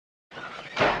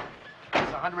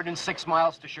106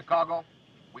 miles to Chicago.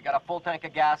 We got a full tank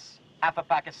of gas, half a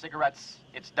pack of cigarettes.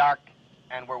 It's dark,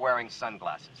 and we're wearing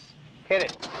sunglasses. Hit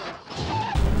it.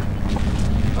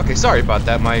 Okay, sorry about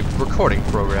that. My recording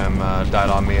program died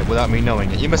on me without me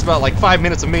knowing it. You missed about like 5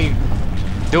 minutes of me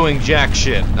doing jack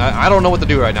shit. I don't know what to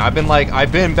do right now. I've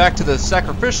been back to the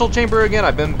sacrificial chamber again.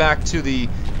 I've been back to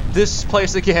this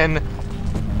place again.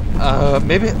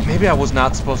 Maybe I was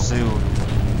not supposed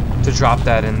to drop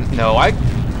that in. No,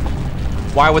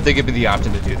 why would they give me the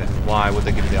option to do that? Why would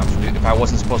they give me the option to do that if I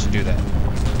wasn't supposed to do that?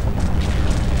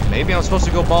 Maybe I'm supposed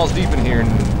to go balls deep in here and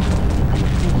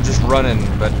just run in,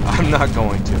 but I'm not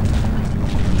going to.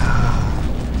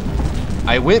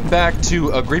 I went back to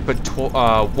Agrippa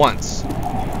once,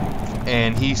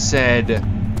 and he said,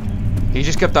 he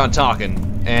just kept on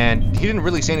talking, and he didn't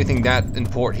really say anything that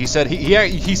important. He said,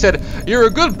 he said, "You're a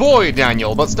good boy,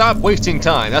 Daniel, but stop wasting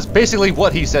time." That's basically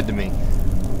what he said to me.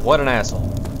 What an asshole.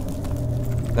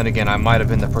 Then again, I might have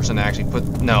been the person to actually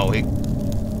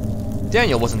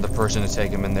Daniel wasn't the person to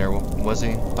take him in there, was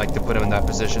he? Like, to put him in that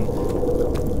position?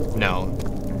 No.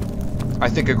 I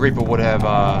think Agrippa would have,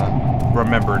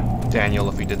 remembered Daniel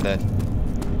if he did that.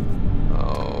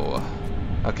 Oh.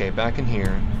 Okay, back in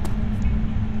here.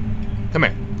 Come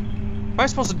here. Am I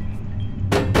supposed to...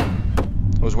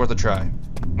 It was worth a try.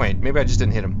 Wait, maybe I just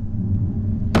didn't hit him.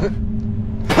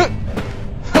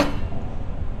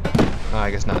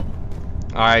 I guess not.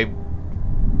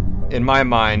 In my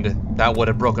mind, that would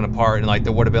have broken apart and like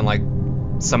there would have been like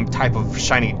some type of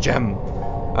shiny gem.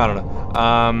 I don't know.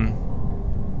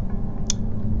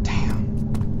 Damn.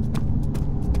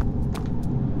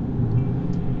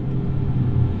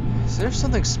 Is there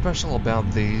something special about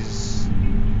these?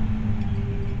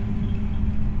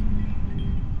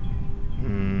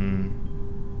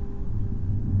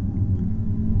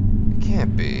 It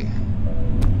can't be.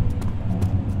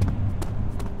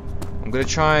 I'm gonna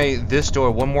try this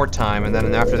door one more time, and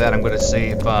then after that, I'm gonna see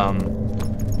if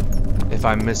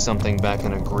I missed something back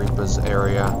in Agrippa's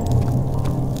area.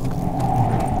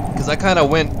 Because I kind of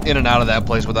went in and out of that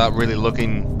place without really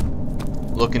looking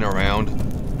around.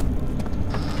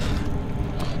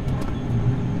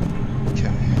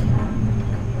 Okay.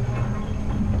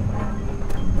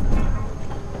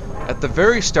 At the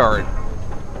very start,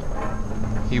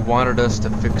 he wanted us to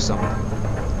fix something.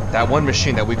 That one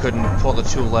machine that we couldn't pull the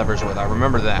 2 levers with, I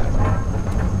remember that.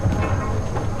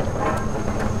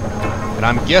 And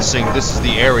I'm guessing this is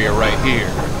the area right here.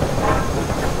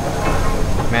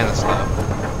 Man, that's loud.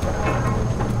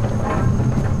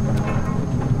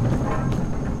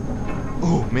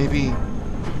 Ooh, maybe...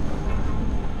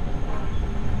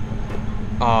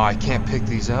 Oh, I can't pick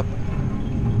these up.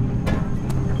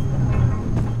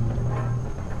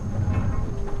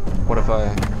 What if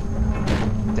I...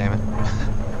 Damn it.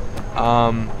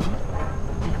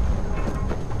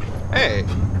 Hey.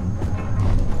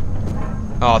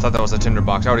 Oh, I thought that was a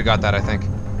tinderbox. I already got that, I think.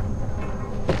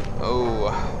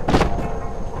 Oh.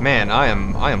 Man, I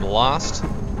am lost.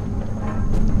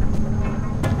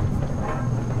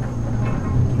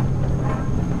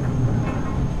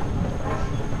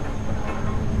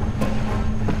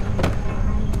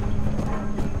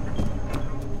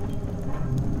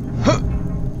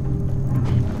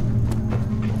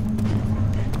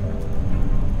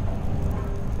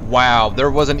 Wow, there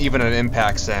wasn't even an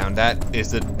impact sound. That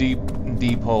is a deep,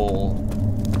 deep hole.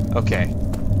 Okay.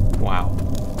 Wow.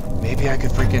 Maybe I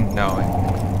could freaking... No, I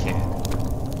can't.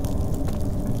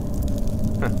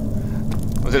 Huh.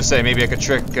 I was gonna say, maybe I could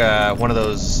trick one of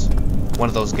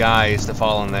those guys to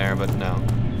fall in there, but no.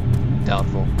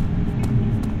 Doubtful.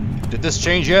 Did this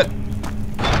change yet?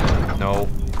 No.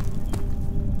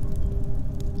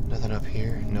 Nothing up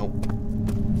here? Nope.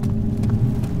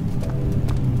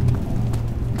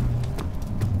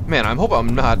 Man, I hope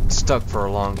I'm not stuck for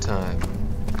a long time.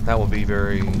 That would be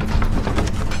very,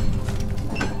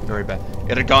 very bad.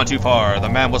 It had gone too far. The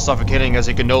man was suffocating as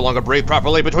he could no longer breathe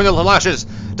properly between the lashes.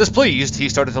 Displeased, he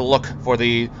started to look for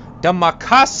the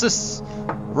Damascus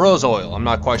rose oil. I'm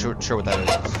not quite sure what that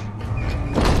is.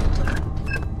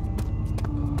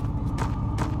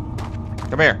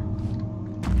 Come here.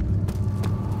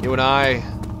 You and I,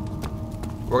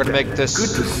 we're gonna make this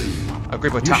good to see you.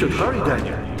 Agrippa You top. should hurry,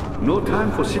 Daniel. No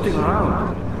time for sitting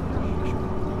around.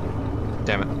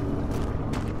 Damn it.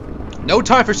 No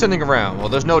time for sitting around. Well,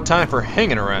 there's no time for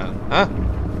hanging around, huh?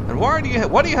 And why do you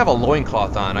have a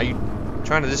loincloth on? Are you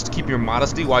trying to just keep your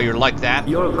modesty while you're like that?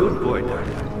 You're a good boy,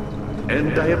 Daniel.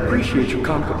 And I appreciate your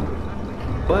company.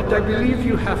 But I believe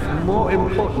you have more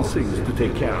important things to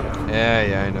take care of.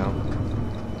 Yeah, I know.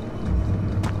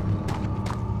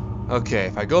 Okay,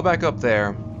 if I go back up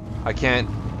there, I can't...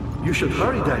 You should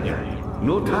hurry, Daniel.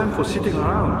 No time for sitting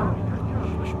around.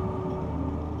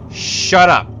 Shut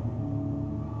up.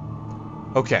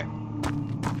 Okay.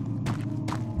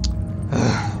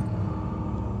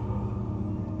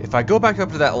 If I go back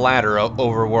up to that ladder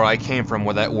over where I came from,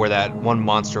 where that one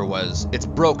monster was, it's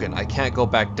broken. I can't go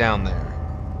back down there.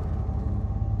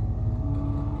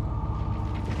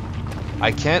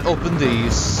 I can't open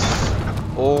these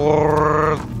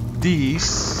or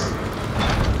these.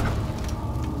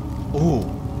 Ooh.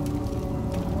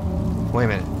 Wait a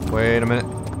minute. Wait a minute.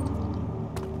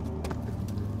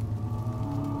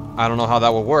 I don't know how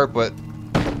that will work, but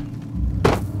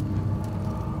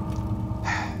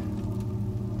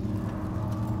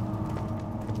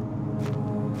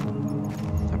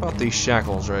how about these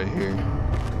shackles right here?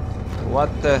 What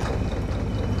the?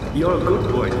 You're a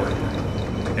good boy,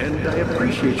 and I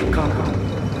appreciate your company.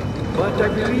 But I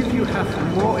believe you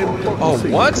have more important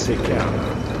things to take care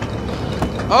of.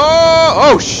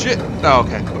 Oh shit! Oh,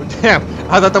 okay. Oh, damn.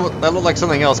 I thought that looked like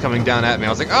something else coming down at me. I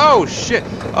was like, oh shit!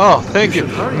 Oh, thank you.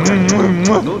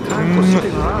 No time for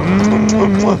sitting around.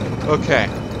 Okay.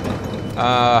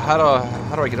 How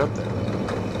do I get up there?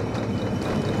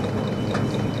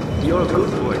 You're a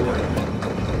good boy,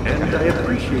 and I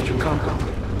appreciate your company.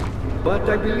 But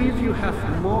I believe you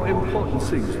have more important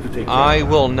things to take care of. I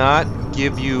will not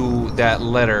give you that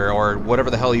letter or whatever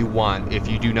the hell you want if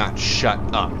you do not shut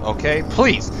up, okay?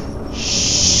 Please.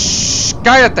 Shh.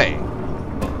 Cállate.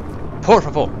 Por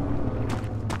favor.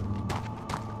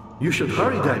 You should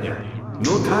hurry, Daniel.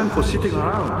 No time for sitting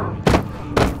around.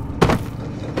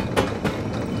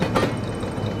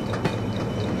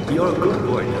 You're a good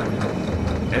boy,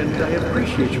 and I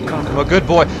appreciate your company. I'm a good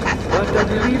boy. But I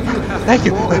believe you have Thank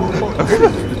you. more important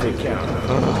things to take care of.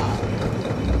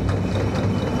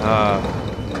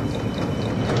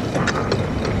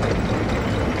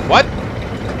 What?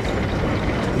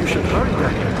 You should hurry,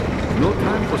 Daniel. No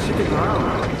time for sitting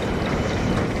around.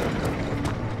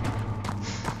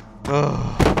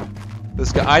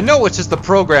 This guy. I know it's just the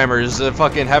programmers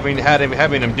fucking having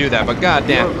him do that, but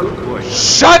goddamn. You're a good boy.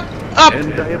 Shut up!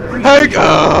 And I appreciate Hey,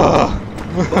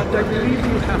 But I believe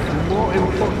you have more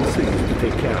important things to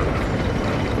take care of.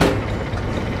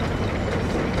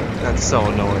 That's so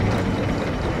annoying.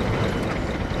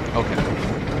 Okay.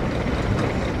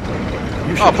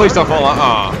 Oh, please don't fall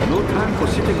out. No time for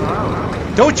sitting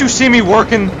around. Don't you see me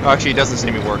working? Oh, actually, he doesn't see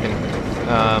me working.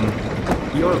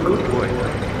 You're a good boy,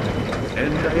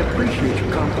 and I appreciate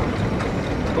your company.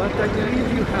 But I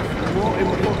believe you have more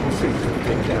important things to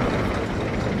take care of.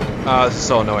 This is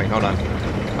so annoying. Hold on.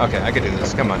 Okay, I can do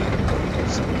this. Come on now.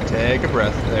 Just take a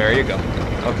breath. There you go.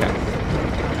 Okay.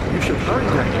 You should hurry,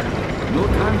 Daniel. No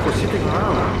time for sitting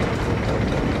around.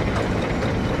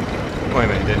 Wait a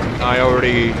minute, didn't I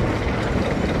already...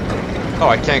 Oh,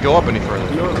 I can't go up any further.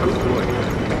 You're a good boy,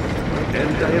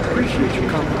 and I appreciate your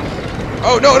company.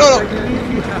 Oh, no, no, I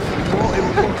believe you have more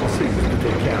important things to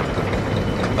take care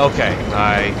of. Okay,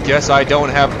 I guess I don't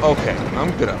have... Okay,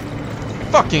 I'm gonna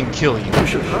fucking kill you. You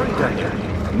should hurry, Daniel.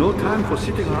 No time for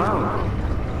sitting around.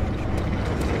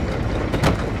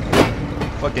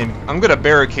 Fucking... I'm gonna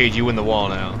barricade you in the wall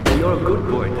now. You're a good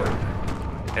boy,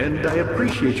 and I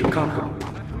appreciate your company.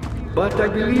 But I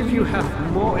believe you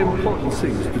have more important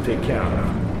things to take care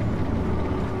of.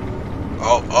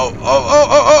 Oh,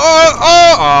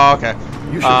 okay.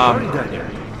 You should hurry, Daniel.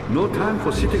 No time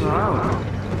for sitting around.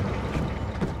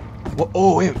 Well,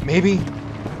 oh, wait, maybe...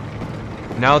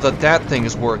 Now that that thing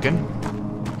is working...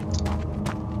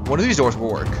 One of these doors will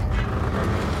work.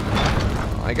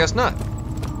 I guess not.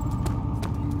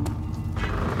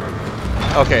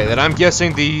 Okay, then I'm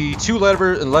guessing the two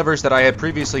levers that I had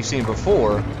previously seen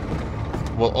before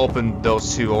will open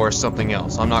those two or something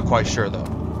else. I'm not quite sure though.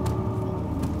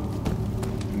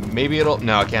 Maybe it'll...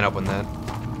 No, I can't open that.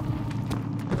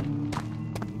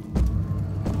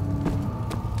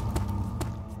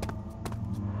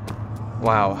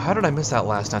 Wow, how did I miss that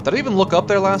last time? Did I even look up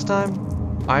there last time?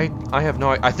 I have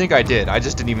no... I think I did. I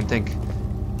just didn't even think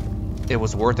it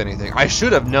was worth anything. I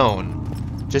should have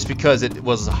known, just because it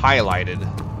was highlighted.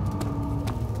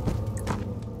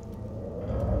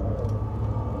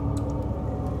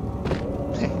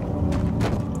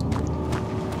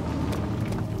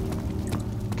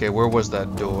 Okay, where was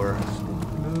that door?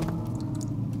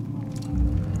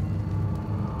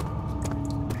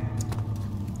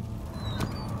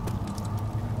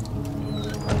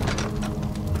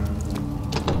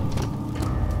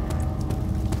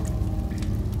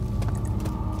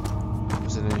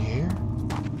 Was it in here?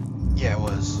 Yeah, it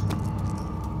was.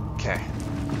 Okay.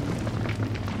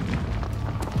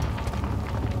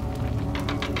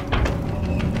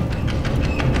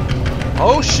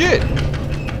 Oh shit!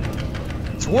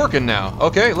 It's working now.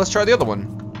 Okay, let's try the other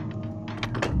one.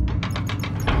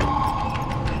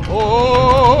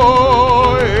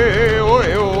 Oh,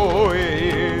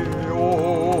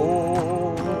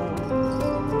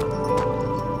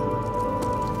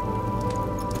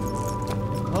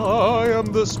 I am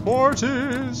the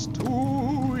smartest.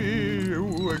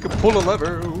 I can pull a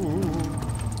lever.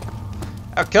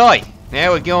 Okay,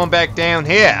 now we're going back down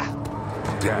here.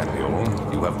 Daniel,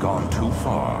 you have gone too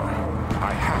far.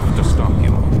 I have to stop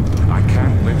you. I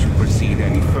can't let you proceed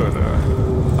any further.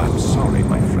 I'm sorry,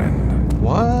 my friend.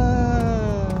 What?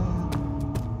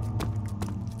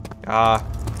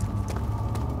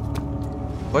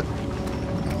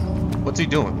 What's he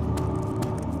doing?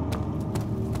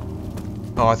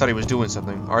 Oh, I thought he was doing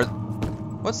something.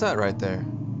 What's that right there?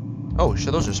 Oh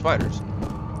shit, those are spiders.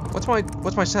 What's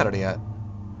my sanity at?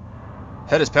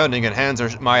 Head is pounding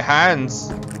and my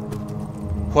hands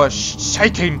was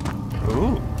shaking.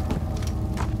 Ooh.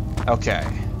 Okay.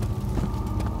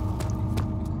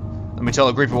 Let me tell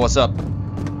Agrippa what's up.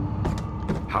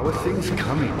 How are things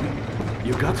coming?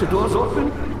 You got the doors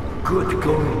open? Good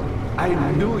going. I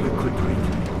knew you could read.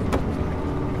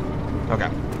 Okay.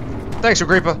 Thanks,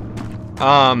 Agrippa.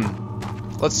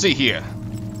 Let's see here.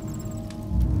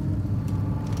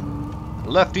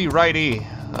 Lefty, righty,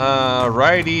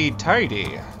 righty,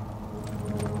 tighty.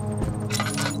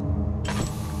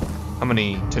 How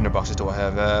many tinderboxes do I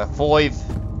have?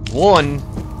 5. 1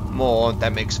 more,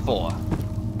 that makes 4.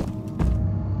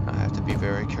 I have to be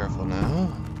very careful now.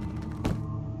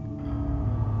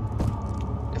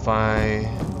 If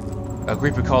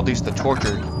Agrippa called these the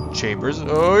torture chambers.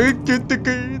 Oh, get the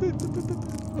gate.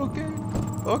 Okay,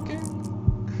 okay.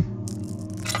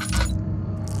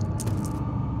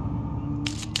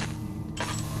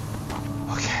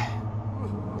 Okay.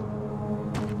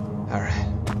 All right.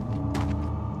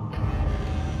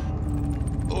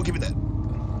 Oh, give me that.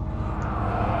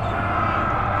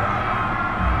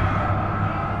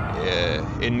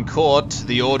 In court,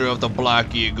 the Order of the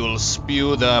Black Eagle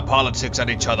spew their politics at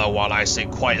each other while I sit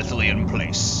quietly in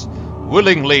place.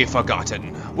 Willingly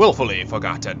forgotten. Willfully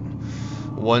forgotten.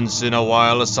 Once in a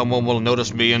while, someone will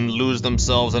notice me and lose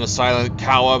themselves in a silent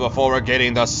cower before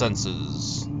regaining their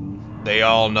senses. They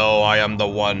all know I am the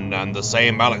one and the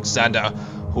same Alexander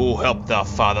who helped their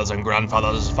fathers and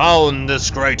grandfathers found this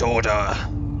great order.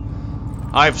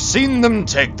 I've seen them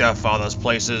take their fathers'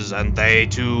 places, and they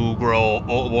too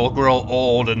will grow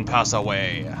old and pass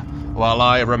away, while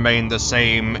I remain the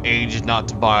same, aged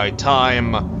not by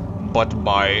time, but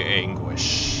by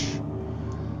anguish.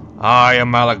 I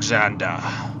am Alexander,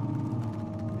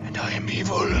 and I am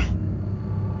evil.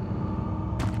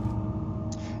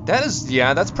 That is,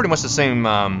 yeah, that's pretty much the same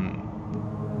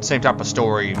type of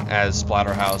story as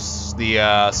Splatterhouse.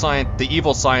 The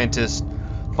evil scientist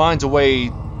finds a way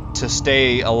to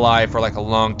stay alive for like a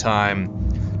long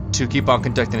time, to keep on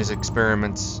conducting his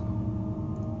experiments.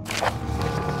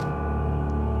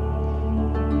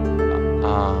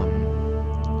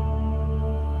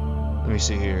 Let me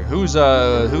see here. Who's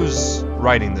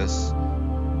writing this?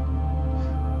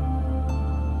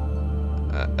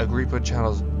 Agrippa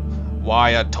channels.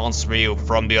 Wyatt taunts me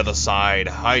from the other side.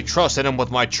 I trusted him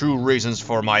with my true reasons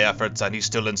for my efforts, and he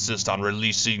still insists on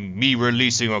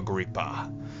releasing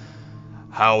Agrippa.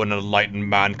 How an enlightened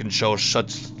man can show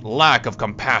such lack of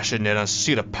compassion in a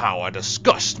seat of power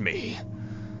disgusts me.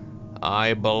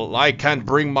 I can't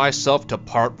bring myself to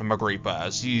part from Agrippa,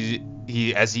 as he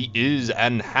is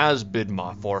and has been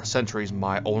for centuries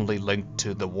my only link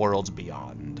to the worlds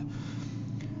beyond.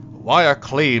 Wyatt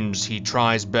claims he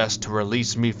tries best to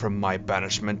release me from my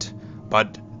banishment,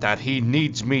 but that he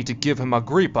needs me to give him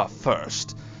Agrippa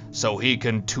first, so he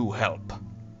can too help.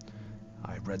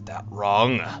 I read that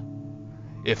wrong.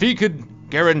 If he could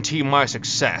guarantee my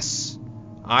success,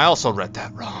 I also read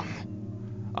that wrong.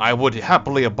 I would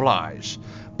happily oblige,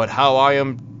 but how I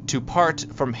am to part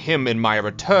from him in my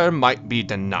return might be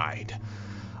denied.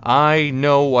 I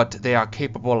know what they are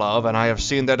capable of, and I have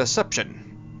seen their deception.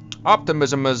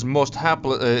 Optimism is a most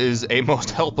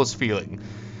helpless feeling,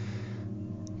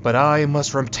 but I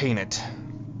must retain it.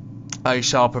 I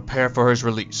shall prepare for his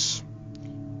release.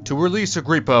 To release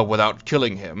Agrippa without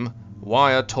killing him,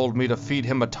 Wyatt told me to feed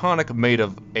him a tonic made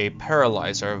of a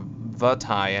paralyzer,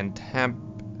 vati, and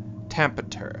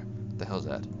tampiter. The hell's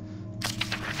that?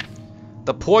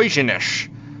 The poisonous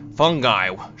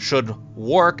fungi should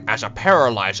work as a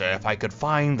paralyzer if I could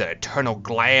find the eternal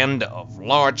gland of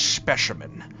large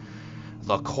specimen.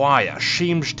 The choir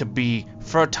seems to be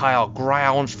fertile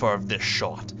grounds for this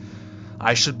sort.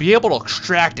 I should be able to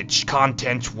extract its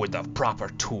contents with the proper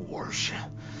tools.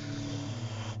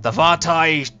 The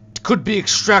vati It could be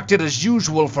extracted as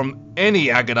usual from any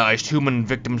agonized human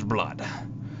victim's blood.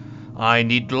 I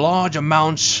need large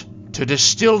amounts to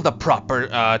distill it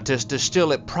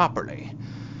properly.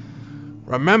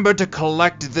 Remember to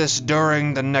collect this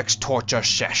during the next torture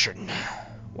session.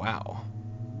 Wow.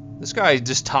 This guy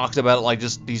just talks about it like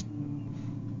just he's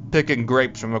picking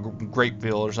grapes from a grape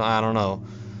field or something. I don't know.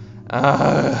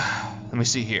 Let me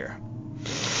see here.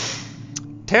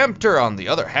 Tempter, on the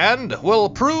other hand, will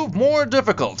prove more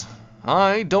difficult.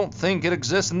 I don't think it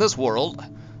exists in this world.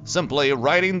 Simply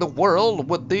writing the world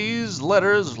with these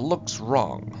letters looks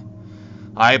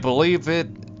wrong. I believe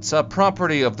it's a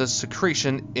property of the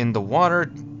secretion in the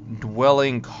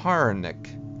water-dwelling carnic.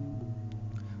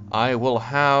 I will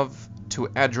have to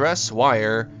address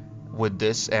Wire with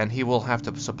this, and he will have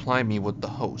to supply me with the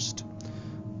host.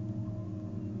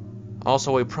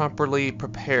 Also, a properly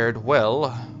prepared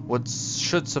well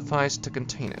should suffice to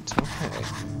contain it. Okay.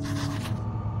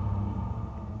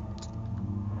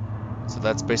 So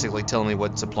that's basically telling me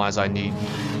what supplies I need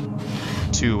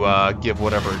to give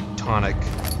whatever tonic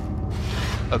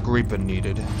Agrippa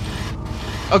needed.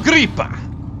 Agrippa!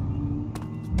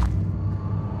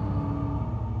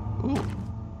 Ooh.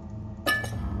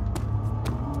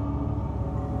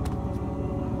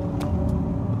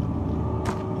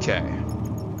 Okay.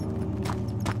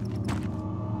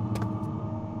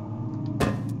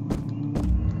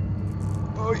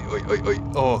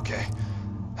 Oh, okay.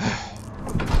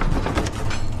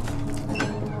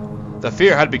 The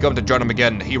fear had begun to drown him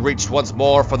again. He reached once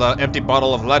more for the empty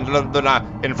bottle of land.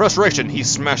 In frustration, he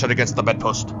smashed it against the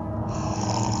bedpost.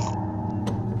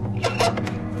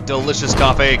 Delicious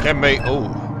coffee can make. Oh.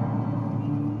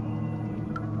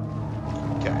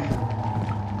 Okay.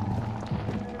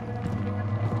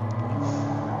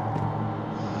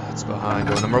 That's behind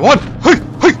door number 1.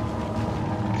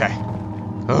 Okay.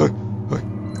 Oh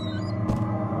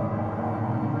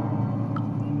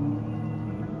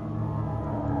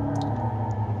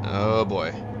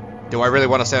boy. Do I really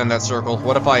want to stand in that circle?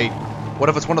 What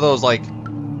if it's one of those, like,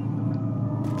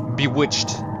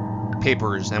 bewitched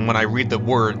papers, and when I read the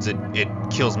words, it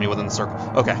kills me within the circle?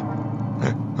 Okay.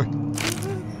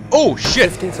 Oh, shit!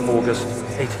 15th of August,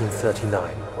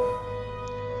 1839.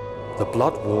 The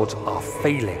blood wards are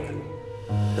failing.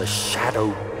 The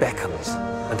shadow beckons,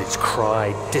 and its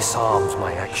cry disarms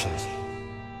my actions.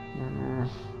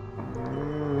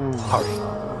 Hurry.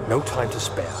 No time to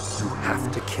spare. You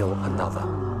have to kill another.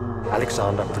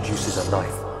 Alexander produces a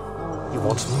knife. He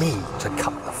wants me to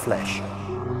cut the flesh.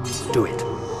 Do it.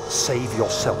 Save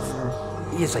yourself.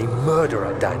 He is a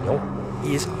murderer, Daniel.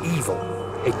 He is evil.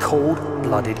 A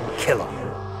cold-blooded killer.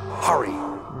 Hurry.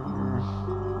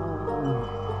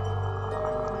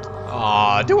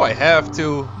 Do I have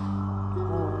to?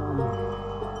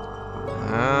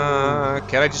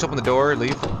 Can I just open the door and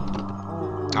leave?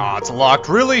 It's locked.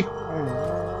 Really?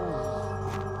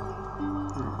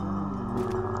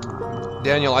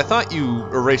 Daniel, I thought you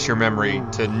erased your memory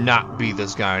to not be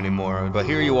this guy anymore, but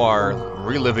here you are,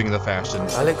 reliving the fashion.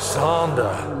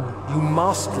 Alexander, you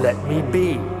must let me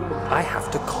be. I have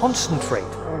to concentrate.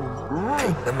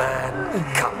 Take the man,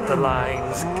 cut the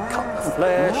lines, cut the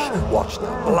flesh, watch the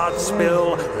blood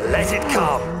spill, let it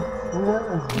come.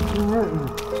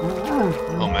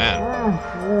 Oh man.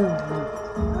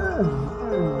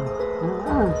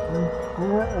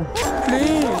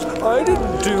 Please, I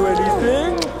didn't do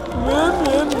anything.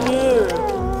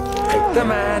 Paint the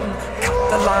man,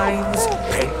 cut the lines.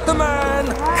 Paint the man,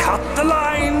 cut the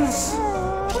lines.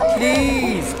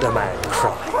 Please, the man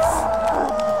cries.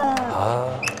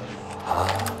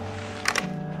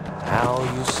 Now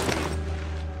you see.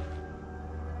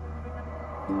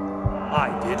 I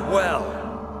did well.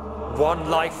 One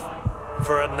life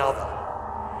for another.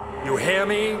 You hear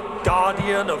me,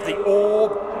 guardian of the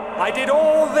orb? I did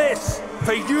all this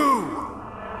for you.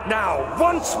 Now,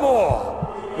 once more,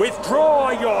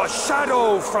 withdraw your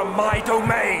shadow from my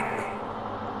domain.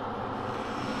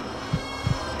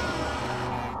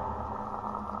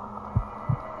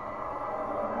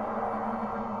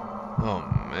 Oh,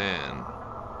 man.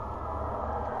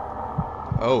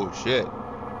 Oh, shit.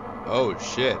 Oh,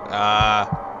 shit.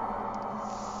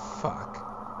 Fuck.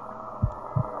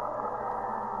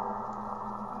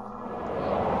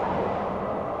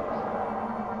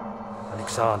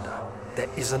 Alexander, there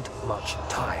isn't much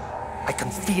time. I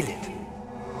can feel it.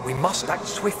 We must act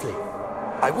swiftly.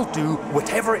 I will do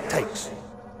whatever it takes.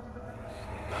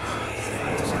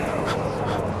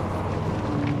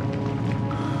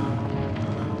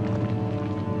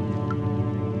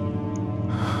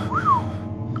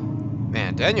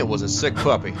 Man, Daniel was a sick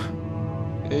puppy.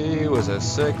 He was a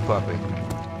sick puppy.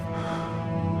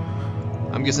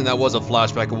 I'm guessing that was a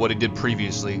flashback of what he did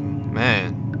previously.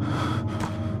 Man.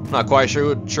 I'm not quite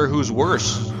sure who's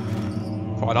worse.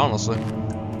 Quite honestly.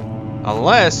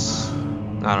 Unless...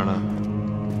 I don't know.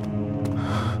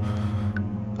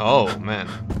 Oh, man.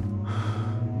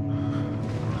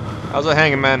 How's it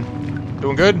hanging, man?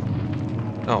 Doing good?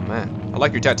 Oh, man. I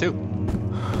like your tattoo.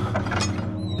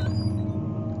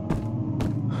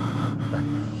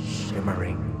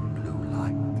 Shimmering blue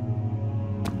light.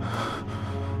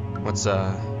 What's,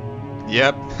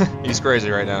 Yep. He's crazy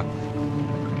right now.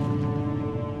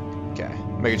 Okay.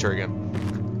 Making sure again.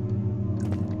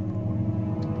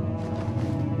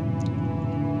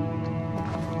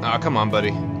 Ah, oh, come on,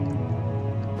 buddy.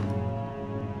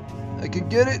 I can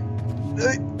get it.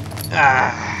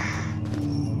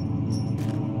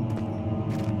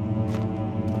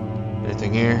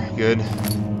 Anything here? Good.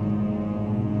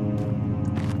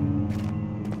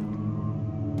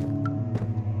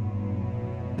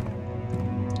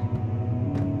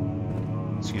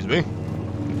 Excuse me.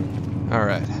 All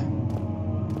right.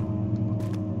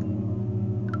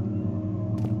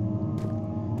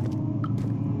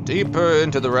 Deeper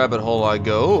into the rabbit hole I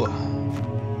go.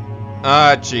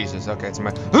 Ah, Jesus. Okay, it's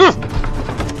my...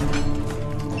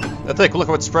 The thick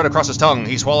liquid spread across his tongue.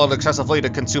 He swallowed excessively to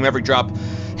consume every drop.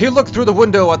 He looked through the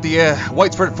window at the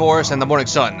widespread forest and the morning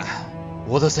sun.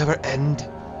 Will this ever end?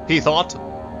 He thought.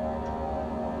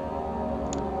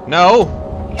 No.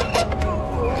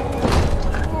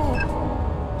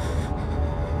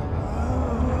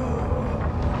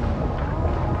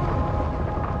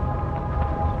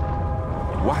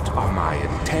 What are my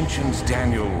intentions,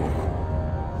 Daniel?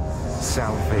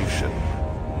 Salvation.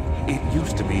 It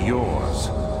used to be yours,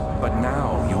 but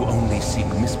now you only seek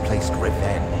misplaced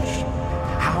revenge.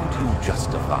 How do you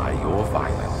justify your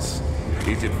violence?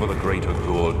 Is it for the greater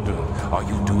good? Are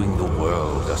you doing the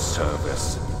world a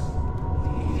service?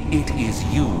 It is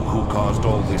you who caused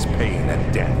all this pain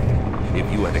and death.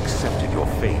 If you had accepted your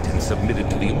fate and submitted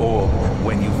to the orb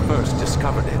when you first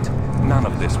discovered it, none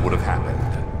of this would have happened.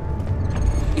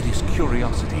 It is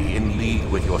curiosity in league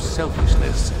with your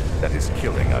selfishness that is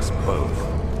killing us both.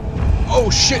 Oh,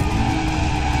 shit.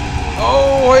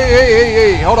 Oh,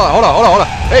 hey. Hold on.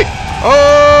 Hey.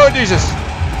 Oh, Jesus.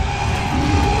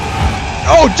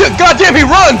 Oh, goddamn, he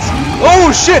runs.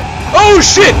 Oh, shit. Oh,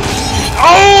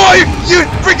 you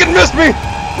freaking missed me.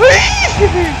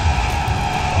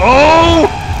 Oh.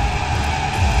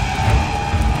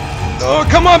 Oh,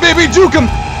 come on, baby. Juke him.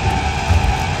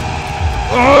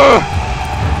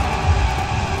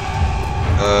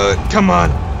 Come on.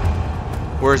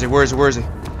 Where is he?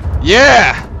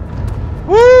 Yeah!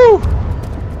 Woo!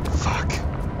 Fuck.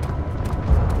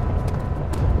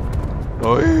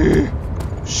 Oh,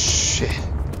 shit.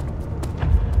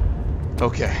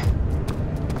 Okay.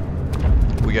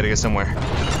 We gotta get somewhere.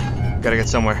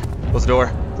 Close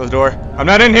the door. I'm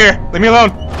not in here! Leave me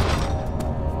alone!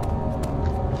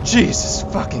 Jesus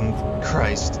fucking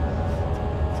Christ.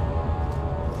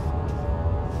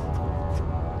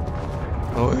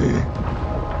 Oh,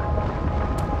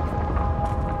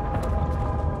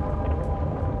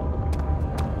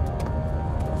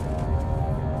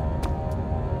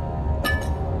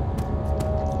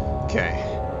 okay.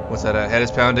 What's that? Head is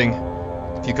pounding.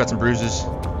 A few cuts and bruises.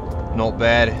 Not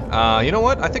bad. You know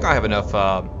what? I think I have enough.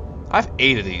 I have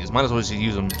 8 of these. Might as well just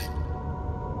use them.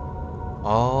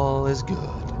 All is good.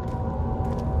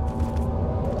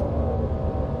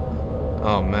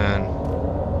 Oh, man.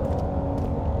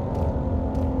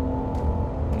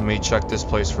 Let me check this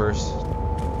place first.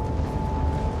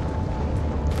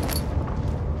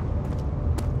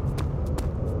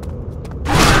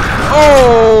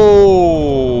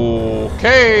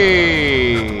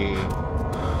 Okay.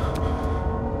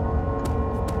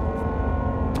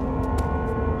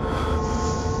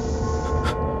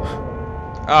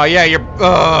 Oh yeah, you're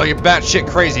batshit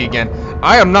crazy again.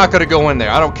 I am not gonna go in there.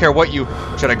 I don't care what you.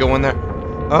 Should I go in there?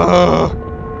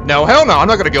 No, hell no. I'm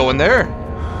not gonna go in there.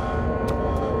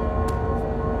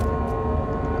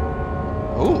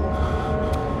 Ooh.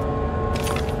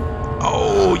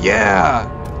 Oh yeah.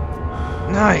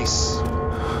 Nice.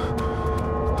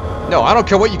 No, I don't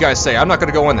care what you guys say. I'm not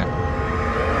gonna go in there.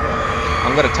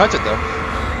 I'm gonna touch it though.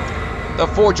 The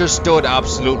forger stood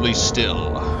absolutely still.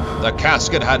 The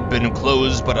casket had been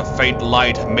closed, but a faint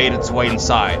light made its way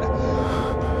inside.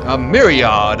 A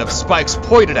myriad of spikes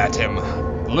pointed at him,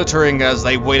 glittering as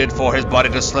they waited for his body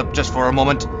to slip just for a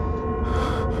moment.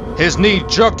 His knee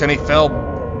jerked and he felt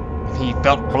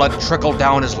blood trickle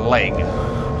down his leg.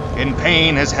 In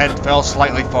pain, his head fell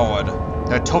slightly forward.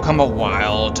 It took him a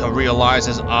while to realize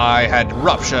his eye had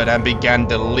ruptured and began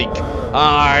to leak.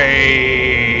 I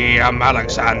am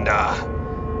Alexander,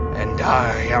 and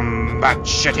I am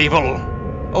batshit evil.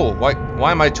 Oh,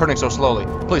 why am I turning so slowly?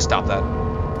 Please stop that.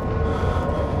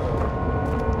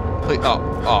 Please,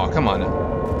 oh, come on now.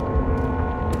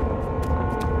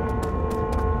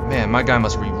 Man, my guy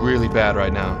must be really bad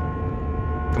right now.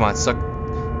 Come on,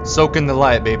 soak in the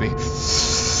light, baby.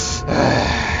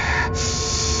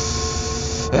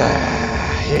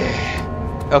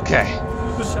 Yeah. Okay.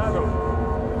 The shadow.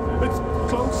 It's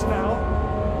close now.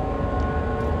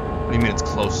 What do you mean it's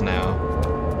close now?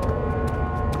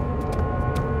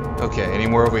 Okay, any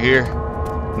more over here?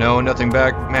 No, nothing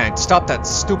back. Man, stop that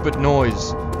stupid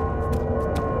noise.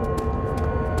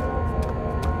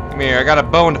 Come here, I got a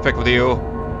bone to pick with you.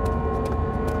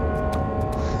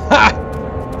 Ha!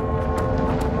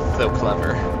 So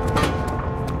clever.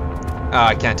 Ah,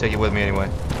 I can't take you with me anyway.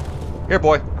 Here,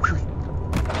 boy.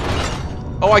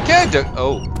 Oh, I can do.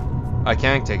 Oh, I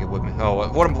can take it with me. Oh,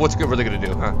 what's it really gonna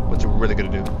do, huh? What's it really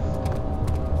gonna do?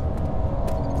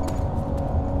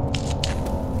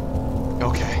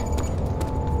 Okay.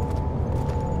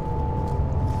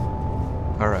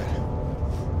 All right.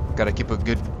 Gotta keep a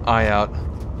good eye out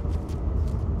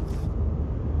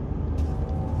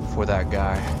for that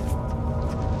guy.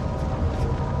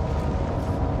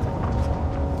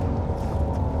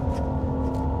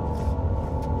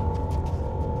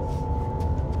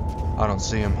 I don't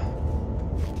see him.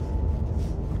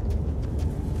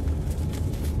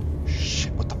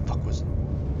 Shit, what the fuck was...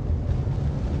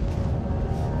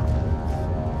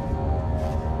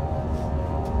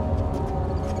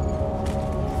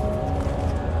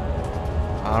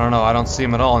 I don't know, I don't see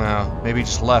him at all now. Maybe he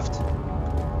just left.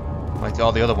 Like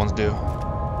all the other ones do.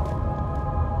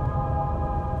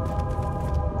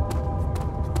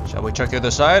 Shall we check the other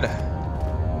side?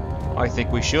 I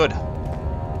think we should.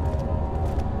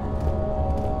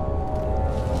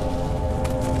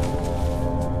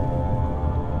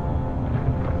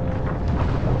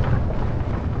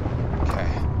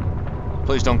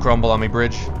 Please don't crumble on me,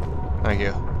 bridge. Thank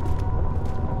you.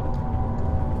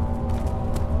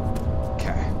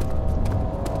 Okay.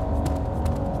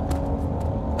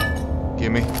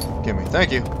 Gimme.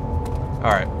 Thank you.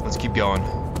 Alright, let's keep going.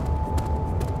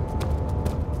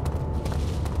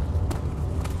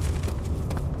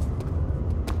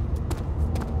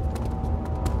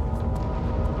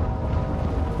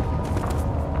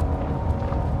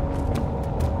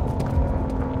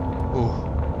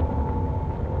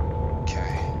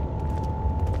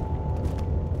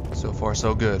 So far,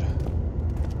 so good.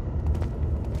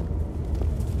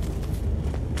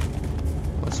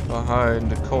 What's behind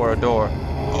the corridor?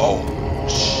 Oh,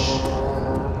 shh.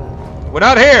 We're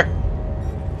not here!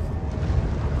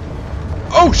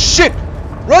 Oh, shit!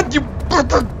 Run, you...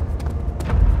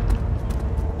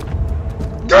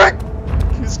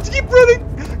 Just keep running!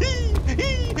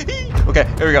 Okay,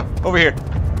 here we go. Over here.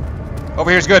 Over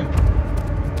here's good.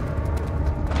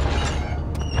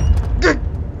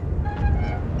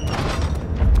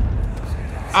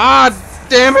 Ah,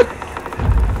 damn it!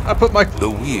 I put my... The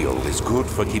wheel is good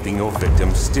for keeping your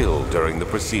victims still during the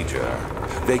procedure.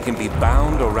 They can be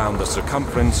bound around the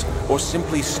circumference or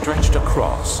simply stretched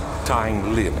across,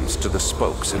 tying limbs to the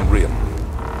spokes and rim.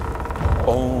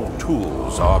 All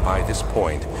tools are by this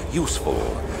point useful,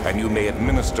 and you may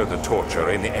administer the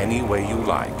torture in any way you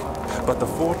like. But the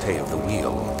forte of the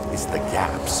wheel is the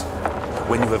gaps.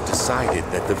 When you have decided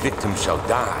that the victim shall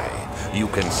die, you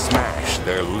can smash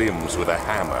their limbs with a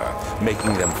hammer,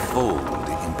 making them fold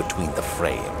in between the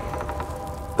frame.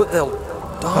 But they'll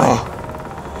die.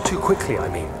 Too quickly, I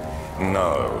mean.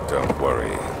 No, don't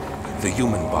worry. The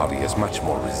human body is much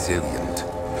more resilient.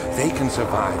 They can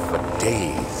survive for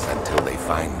days until they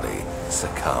finally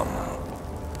succumb.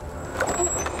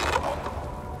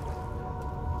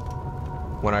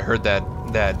 When I heard that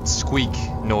squeak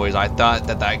noise, I thought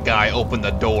that guy opened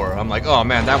the door. I'm like, oh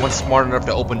man, that one's smart enough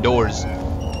to open doors.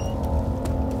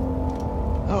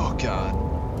 Oh god.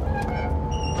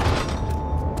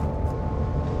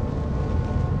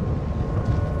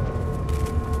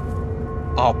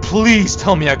 Oh, please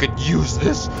tell me I could use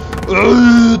this.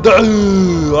 Oh.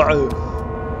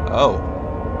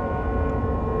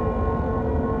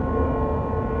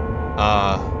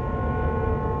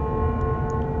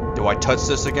 Do I touch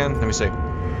this again? Let me see.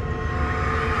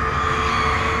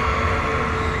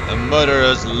 The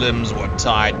murderer's limbs were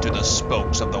tied to the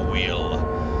spokes of the wheel.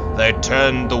 They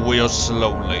turned the wheel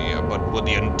slowly, but with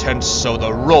the intent so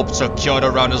the rope secured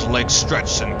around his leg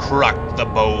stretched and cracked the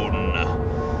bone.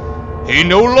 He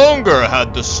no longer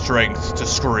had the strength to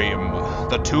scream.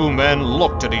 The two men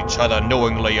looked at each other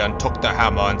knowingly and took the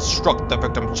hammer and struck the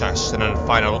victim's chest in a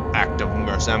final act of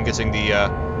mercy. I'm guessing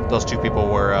those two people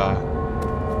were,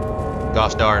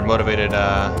 gosh darn, motivated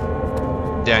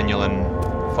Daniel and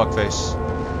fuckface.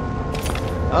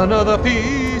 Another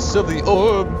piece of the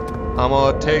orb. I'm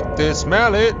gonna take this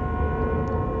mallet.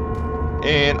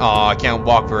 And I can't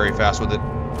walk very fast with it.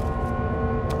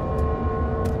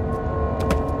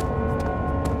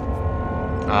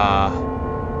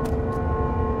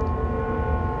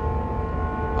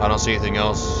 I don't see anything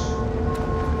else.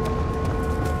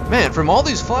 Man, from all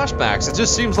these flashbacks, it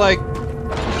just seems like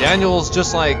Daniel's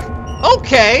just like,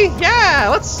 okay, yeah,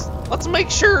 let's make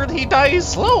sure he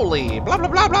dies slowly, blah blah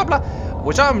blah blah blah.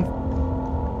 Which I'm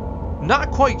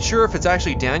not quite sure if it's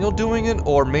actually Daniel doing it,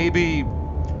 or maybe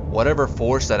whatever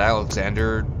force that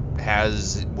Alexander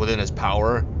has within his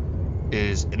power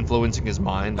is influencing his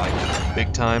mind, like,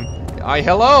 big time.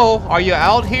 Hello? Are you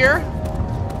out here?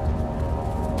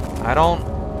 I don't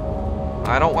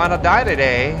want to die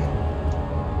today.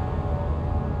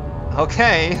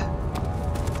 Okay.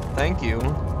 Thank you.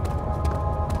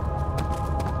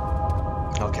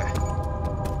 Okay.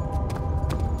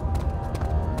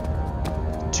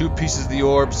 2 pieces of the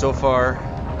orb so far.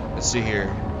 Let's see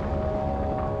here.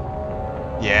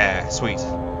 Yeah, sweet.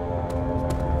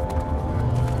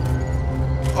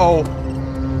 Oh.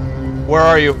 Where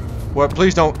are you? What?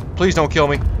 Please don't kill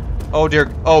me. Oh dear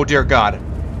God.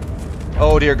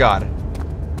 Oh dear God.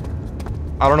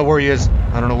 I don't know where he is.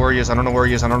 I don't know where he is. I don't know where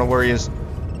he is. I don't know where he is.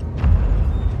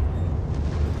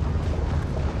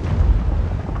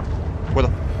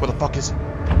 Where the fuck is it?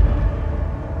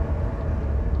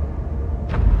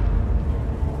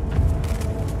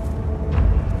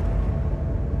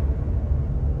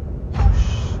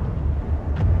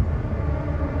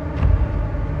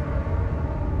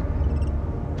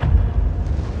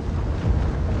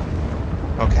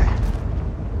 Okay.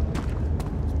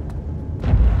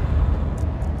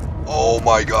 Oh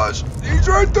my gosh. He's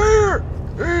right there!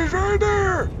 He's right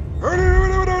there!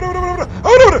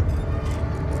 Oh no!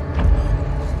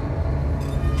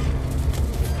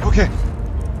 Okay.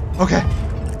 Okay.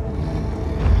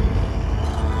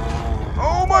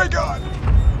 Oh my god!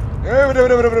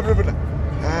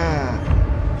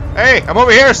 Hey, I'm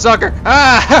over here, sucker!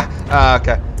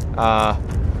 Okay.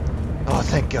 Oh,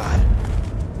 thank God.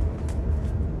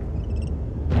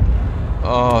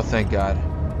 Oh, thank God.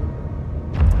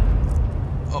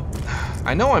 Oh,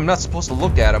 I know I'm not supposed to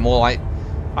look at him. Well,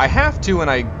 I have to, and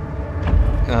I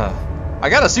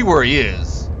gotta see where he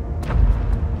is.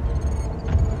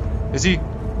 Is he?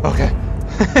 Okay.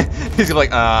 He's gonna be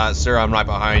like, sir, I'm right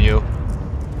behind you.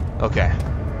 Okay.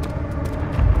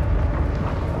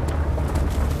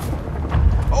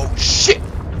 Oh, shit!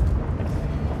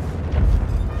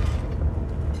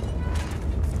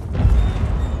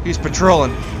 He's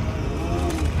patrolling.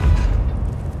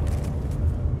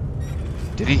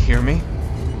 Did he hear me?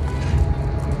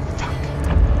 Fuck.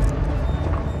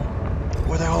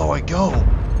 Where the hell do I go?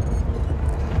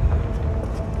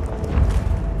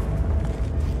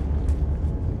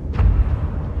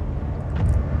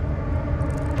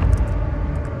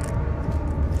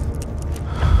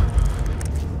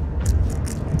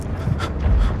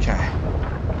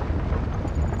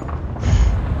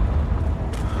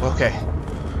 Okay.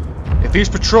 If he's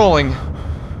patrolling...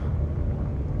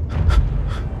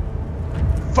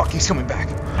 Fuck, he's coming back.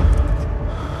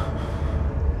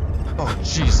 Oh,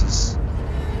 Jesus.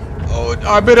 Oh,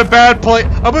 I'm in a bad place.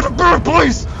 I'm in a bad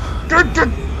place. Good.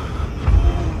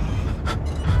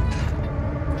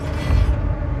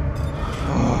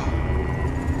 Oh.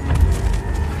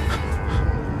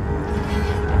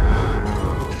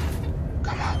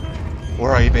 Come on.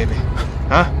 Where are you, baby?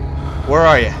 Huh? Where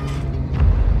are you?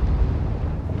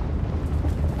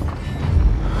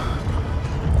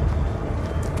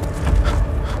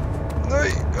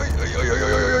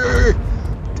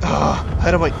 How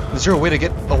do I? Is there a way to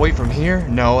get away from here?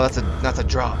 No, that's a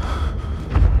drop.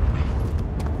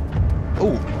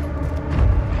 Oh.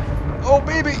 Oh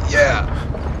baby, yeah.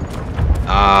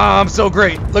 I'm so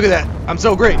great. Look at that. I'm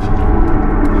so great.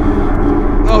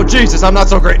 Oh Jesus, I'm not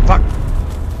so great. Fuck.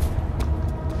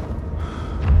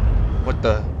 What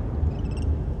the?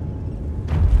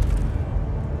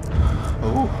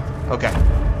 Oh. Okay.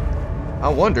 I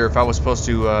wonder if I was supposed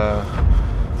to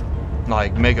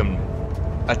like make him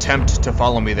attempt to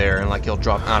follow me there and like he'll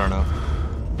drop. I don't know.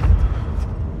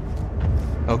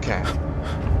 Okay.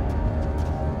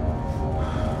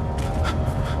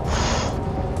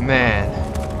 Man.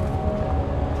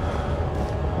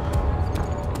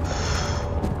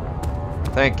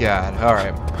 Thank God.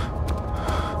 Alright.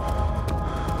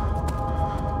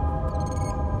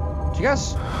 Do you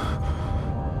guys...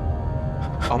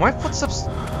 Oh, my footsteps...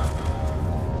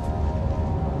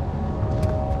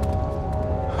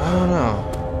 I don't know.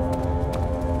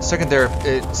 A second there,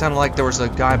 it sounded like there was a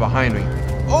guy behind me.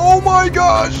 my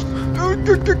gosh!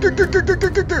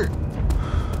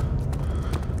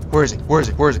 Where is he? Where is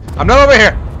he? Where is he? I'm not over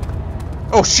here!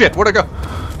 Oh shit, where'd I go?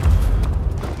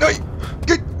 No,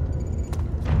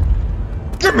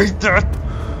 give me that!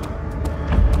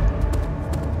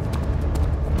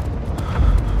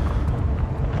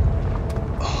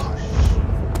 Oh,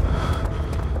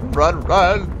 run,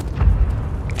 run!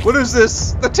 What is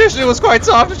this? The tissue was quite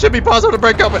soft. It should be possible to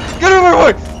break open. Get over my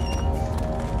way!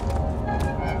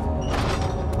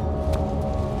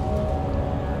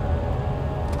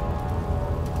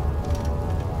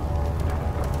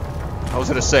 I was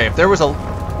gonna say, if there was a...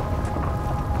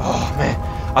 Oh, man.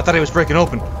 I thought he was breaking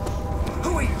open.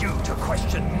 Who are you to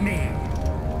question me?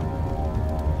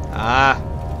 Ah.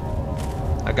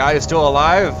 A guy is still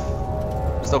alive?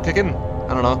 Still kicking?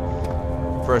 I don't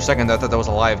know. For a second, I thought that was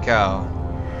a live cow.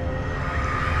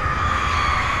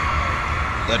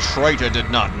 The traitor did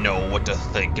not know what to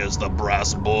think as the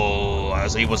brass bull,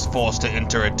 as he was forced to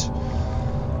enter it.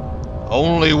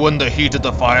 Only when the heat of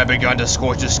the fire began to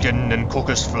scorch his skin and cook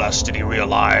his flesh did he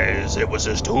realize it was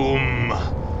his doom.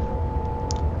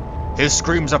 His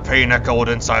screams of pain echoed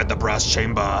inside the brass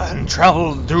chamber and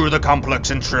traveled through the complex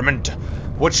instrument,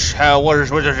 which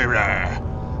was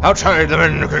outside the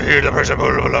men could hear the person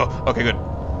below. Okay, good.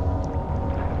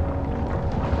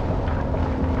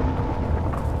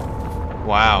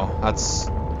 Wow, that's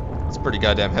pretty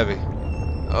goddamn heavy.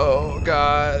 Oh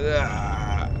god.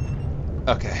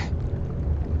 Okay.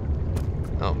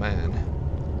 Oh man.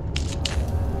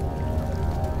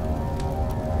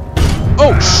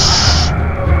 Oh shh.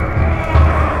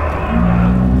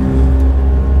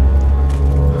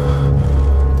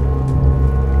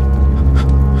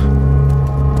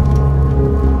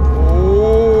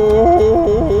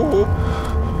 Oh.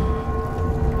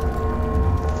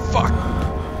 Fuck.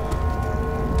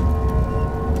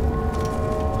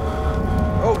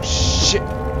 Oh shit.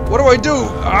 What do I do?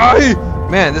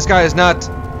 Man, this guy is not...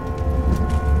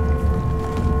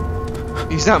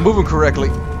 He's not moving correctly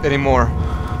anymore.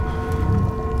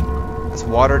 There's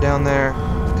water down there.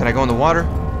 Can I go in the water?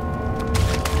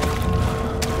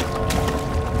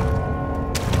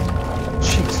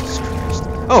 Jesus Christ.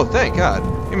 Oh, thank God.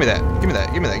 Give me that. Give me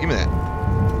that. Give me that. Give me that.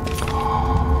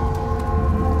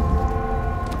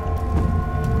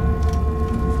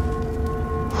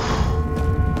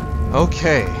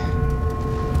 Okay.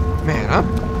 Man, I'm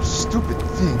stupid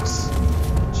things.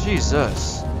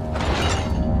 Jesus.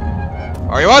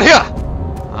 Are you out here?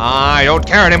 I don't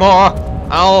care anymore.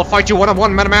 I'll fight you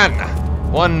one-on-one, man-to-man.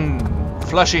 One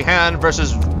fleshy hand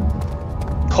versus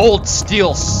cold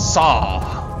steel saw.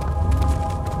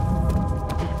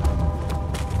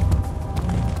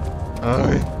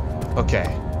 Okay.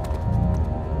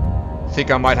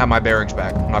 Think I might have my bearings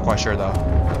back. I'm not quite sure though.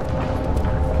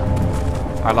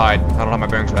 I lied. I don't have my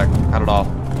bearings back. Not at all.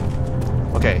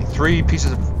 Okay, 3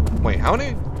 pieces of... Wait, how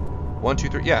many? 1, 2,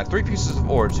 3... Yeah, 3 pieces of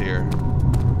orbs here.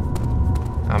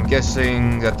 I'm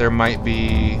guessing that there might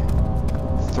be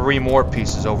 3 more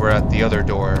pieces over at the other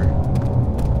door.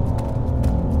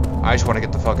 I just want to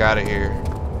get the fuck out of here.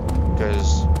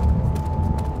 Because...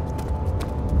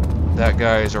 that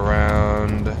guy is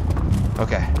around...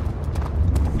 Okay.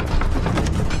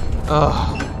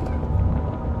 Ugh.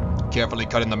 Carefully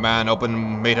cutting the man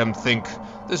open made him think,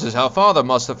 this is how father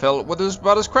must have felt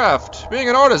about his craft. Being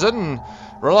an artisan,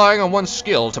 relying on one's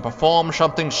skill to perform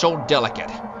something so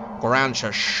delicate. Grants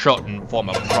a certain form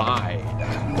of pride.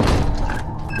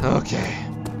 Okay.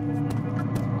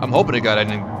 I'm hoping to God I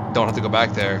don't have to go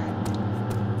back there.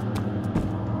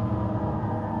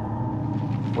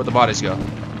 Where'd the bodies go?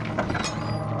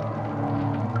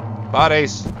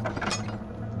 Bodies!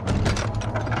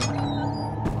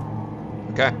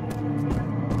 Okay.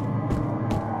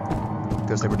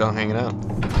 Guess they were done hanging out.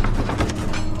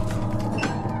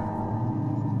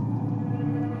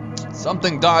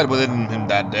 Something died within him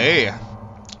that day.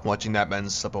 Watching that man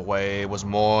slip away was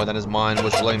more than his mind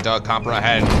was willing to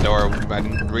comprehend, or I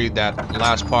didn't read that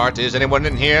last part. Is anyone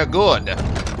in here? Good.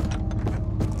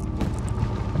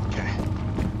 Okay.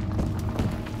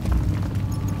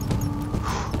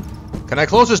 Can I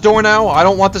close this door now? I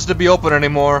don't want this to be open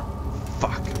anymore.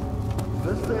 Fuck.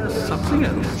 But there's something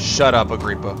else. Shut up,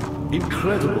 Agrippa.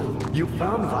 Incredible. You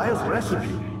found Vile's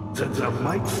recipe. Then there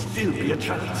might still be a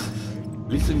chance.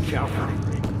 Listen carefully.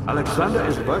 Alexander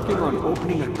is working on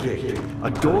opening a gate, a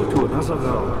door to another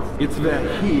realm. It's where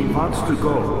he wants to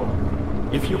go.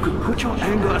 If you could put your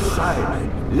anger aside,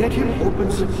 let him open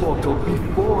the portal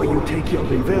before you take your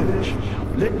revenge.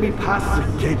 Let me pass the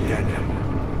gate, Daniel.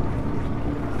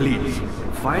 Please,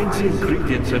 find the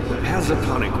ingredients and prepare the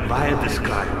tonic Vile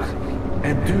describes.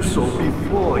 And do so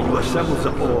before you assemble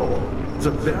the orb. The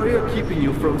barrier keeping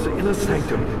you from the inner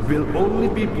sanctum will only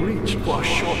be breached for a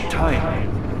short time.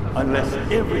 Unless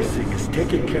everything is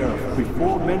taken care of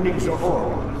before mending the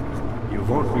orb, you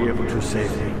won't be able to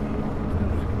save me.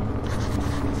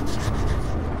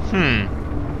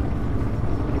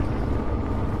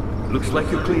 Looks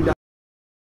like you cleaned up.